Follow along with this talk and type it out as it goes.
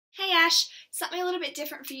Ash, something a little bit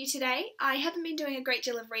different for you today. I haven't been doing a great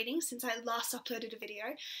deal of reading since I last uploaded a video,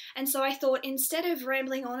 and so I thought instead of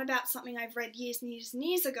rambling on about something I've read years and years and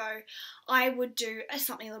years ago, I would do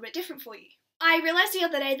something a little bit different for you. I realised the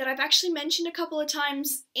other day that I've actually mentioned a couple of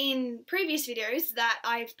times in previous videos that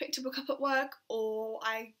I've picked a book up at work, or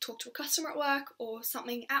I talked to a customer at work, or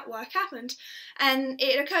something at work happened, and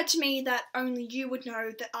it occurred to me that only you would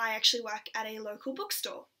know that I actually work at a local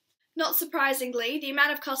bookstore. Not surprisingly, the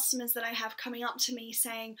amount of customers that I have coming up to me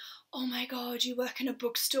saying, "Oh my god, you work in a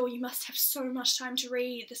bookstore, you must have so much time to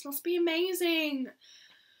read, this must be amazing."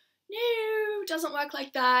 No, it doesn't work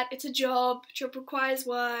like that. It's a job. Job requires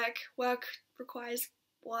work. Work requires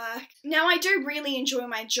work. Now, I do really enjoy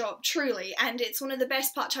my job, truly, and it's one of the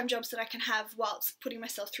best part-time jobs that I can have whilst putting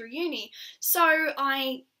myself through uni. So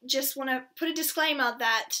I just want to put a disclaimer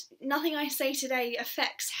that nothing I say today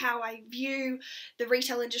affects how I view the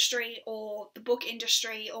retail industry or the book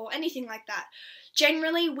industry or anything like that.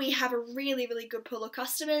 Generally, we have a really, really good pool of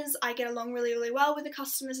customers. I get along really, really well with the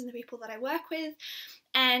customers and the people that I work with,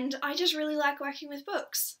 and I just really like working with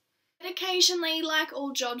books. But occasionally, like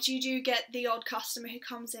all jobs, you do get the odd customer who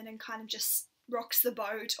comes in and kind of just rocks the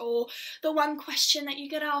boat, or the one question that you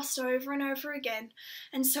get asked over and over again.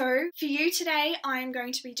 And so, for you today, I'm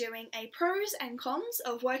going to be doing a pros and cons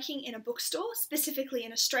of working in a bookstore, specifically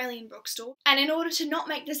an Australian bookstore. And in order to not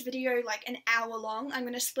make this video like an hour long, I'm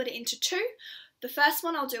going to split it into two. The first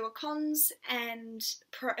one I'll do a cons and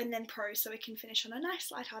then pros, so we can finish on a nice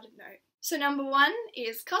lighthearted note. So number one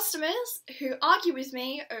is customers who argue with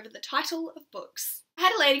me over the title of books. I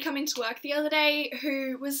had a lady come into work the other day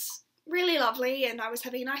who was really lovely, and I was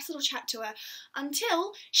having a nice little chat to her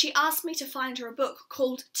until she asked me to find her a book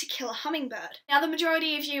called To Kill a Hummingbird. Now, the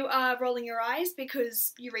majority of you are rolling your eyes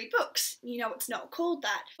because you read books. You know it's not called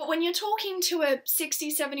that. But when you're talking to a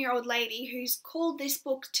 67-year-old lady who's called this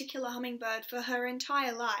book To Kill a Hummingbird for her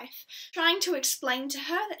entire life, trying to explain to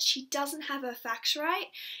her that she doesn't have her facts right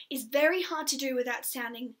is very hard to do without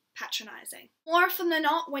sounding patronising. More often than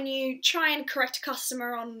not, when you try and correct a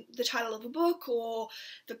customer on the title of a book or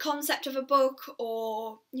the concept of a book,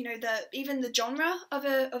 or you know, even the genre of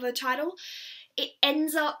a title, it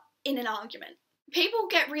ends up in an argument. People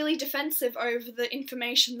get really defensive over the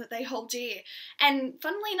information that they hold dear, and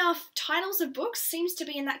funnily enough, titles of books seems to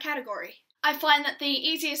be in that category. I find that the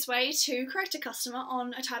easiest way to correct a customer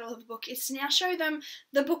on a title of a book is to now show them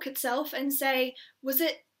the book itself and say, was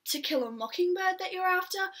it To Kill a Mockingbird that you're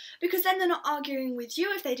after? Because then they're not arguing with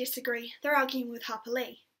you if they disagree, they're arguing with Harper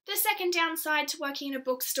Lee. The second downside to working in a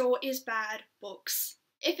bookstore is bad books.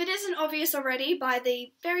 If it isn't obvious already by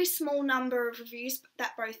the very small number of reviews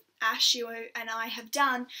that both Ash, you and I have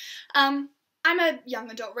done, I'm a young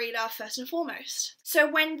adult reader first and foremost. So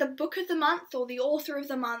when the book of the month or the author of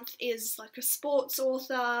the month is like a sports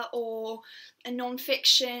author or a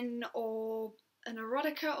non-fiction or an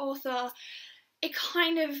erotica author, it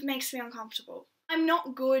kind of makes me uncomfortable. I'm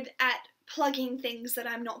not good at plugging things that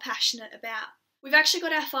I'm not passionate about. We've actually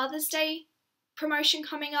got our Father's Day promotion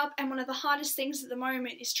coming up, and one of the hardest things at the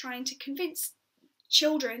moment is trying to convince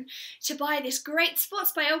children to buy this great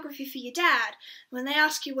sports biography for your dad. When they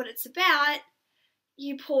ask you what it's about,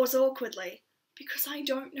 you pause awkwardly, because I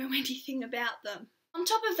don't know anything about them. On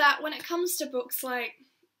top of that, when it comes to books like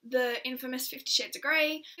the infamous 50 Shades of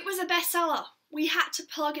Grey, it was a bestseller. We had to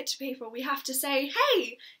plug it to people. We have to say,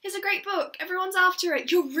 hey, here's a great book, everyone's after it,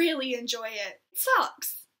 you'll really enjoy it. It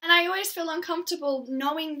sucks. And I always feel uncomfortable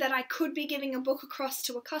knowing that I could be giving a book across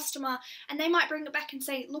to a customer and they might bring it back and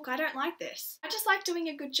say, look, I don't like this. I just like doing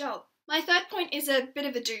a good job. My third point is a bit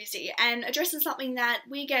of a doozy and addresses something that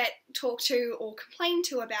we get talked to or complained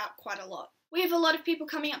to about quite a lot. We have a lot of people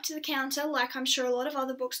coming up to the counter, like I'm sure a lot of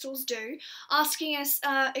other bookstores do, asking us,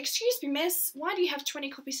 excuse me miss, why do you have 20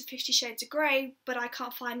 copies of 50 Shades of Grey, but I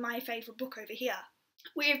can't find my favourite book over here?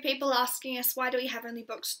 We have people asking us, why do we have only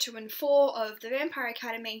books 2 and 4 of the Vampire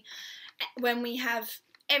Academy, when we have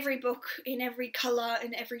every book in every colour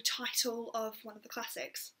and every title of one of the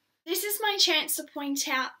classics? This is my chance to point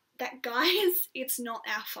out that, guys, it's not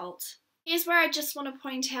our fault. Here's where I just want to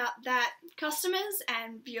point out that customers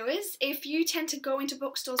and viewers, if you tend to go into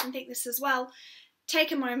bookstores and think this as well,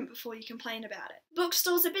 take a moment before you complain about it.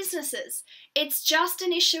 Bookstores are businesses. It's just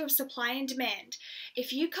an issue of supply and demand.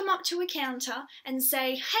 If you come up to a counter and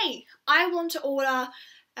say, hey, I want to order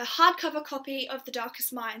a hardcover copy of The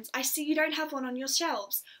Darkest Minds, I see you don't have one on your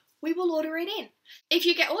shelves. we will order it in. If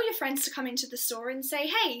you get all your friends to come into the store and say,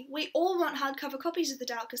 hey, we all want hardcover copies of The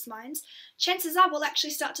Darkest Minds, chances are we'll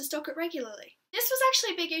actually start to stock it regularly. This was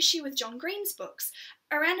actually a big issue with John Green's books.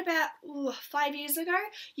 Around about 5 years ago,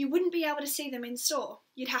 you wouldn't be able to see them in store.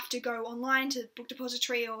 You'd have to go online to Book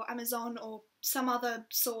Depository or Amazon or some other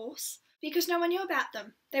source because no one knew about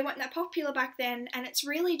them. They weren't that popular back then, and it's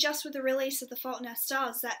really just with the release of The Fault in Our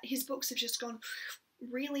Stars that his books have just gone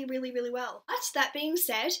really, really, really well. But that being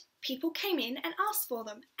said, people came in and asked for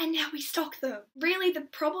them, and now we stock them. Really, the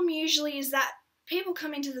problem usually is that people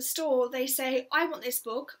come into the store, they say, I want this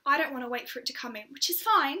book, I don't want to wait for it to come in, which is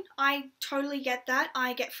fine. I totally get that.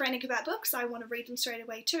 I get frantic about books, I want to read them straight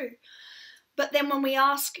away too. But then when we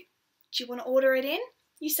ask, do you want to order it in?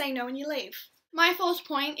 You say no and you leave. My fourth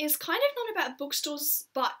point is kind of not about bookstores,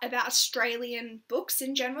 but about Australian books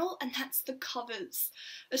in general, and that's the covers.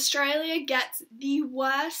 Australia gets the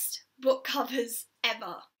worst book covers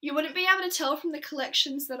ever. You wouldn't be able to tell from the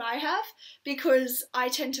collections that I have because I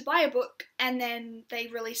tend to buy a book and then they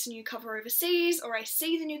release a new cover overseas, or I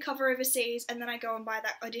see the new cover overseas and then I go and buy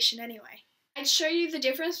that edition anyway. I'd show you the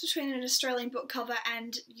difference between an Australian book cover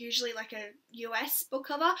and usually like a US book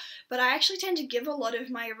cover, but I actually tend to give a lot of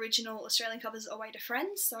my original Australian covers away to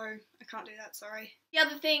friends, so I can't do that, sorry. The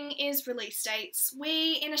other thing is release dates.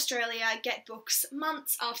 We in Australia get books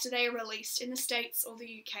months after they are released in the States or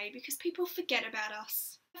the UK because people forget about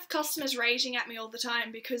us. I have customers raging at me all the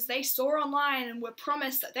time because they saw online and were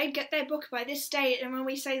promised that they'd get their book by this date, and when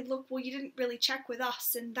we say, look, well, you didn't really check with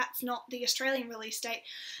us and that's not the Australian release date,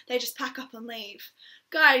 they just pack up and leave.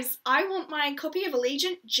 Guys, I want my copy of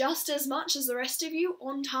Allegiant just as much as the rest of you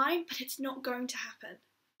on time, but it's not going to happen.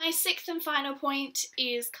 My sixth and final point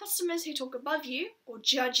is customers who talk above you or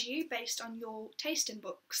judge you based on your taste in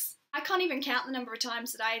books. I can't even count the number of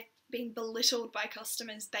times that I've been belittled by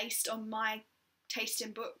customers based on my taste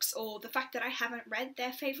in books or the fact that I haven't read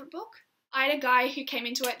their favourite book. I had a guy who came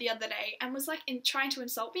into it the other day and was like trying to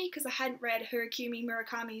insult me because I hadn't read Haruki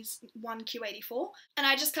Murakami's 1Q84, and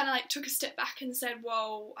I just kind of like took a step back and said,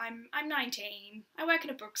 whoa, I'm 19, I work in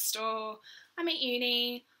a bookstore, I'm at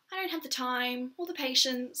uni, I don't have the time, or the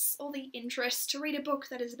patience, or the interest to read a book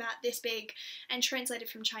that is about this big and translated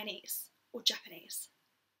from Chinese or Japanese.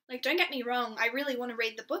 Like, don't get me wrong, I really want to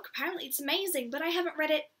read the book, apparently it's amazing, but I haven't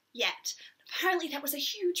read it yet. Apparently that was a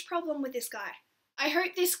huge problem with this guy. I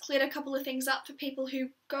hope this cleared a couple of things up for people who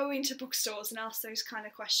go into bookstores and ask those kind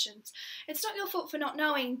of questions. It's not your fault for not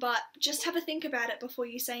knowing, but just have a think about it before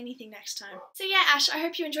you say anything next time. So yeah, Ash, I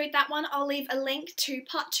hope you enjoyed that one. I'll leave a link to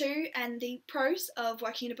part 2 and the pros of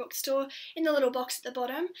working in a bookstore in the little box at the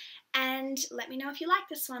bottom, and let me know if you like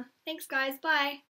this one. Thanks guys, bye!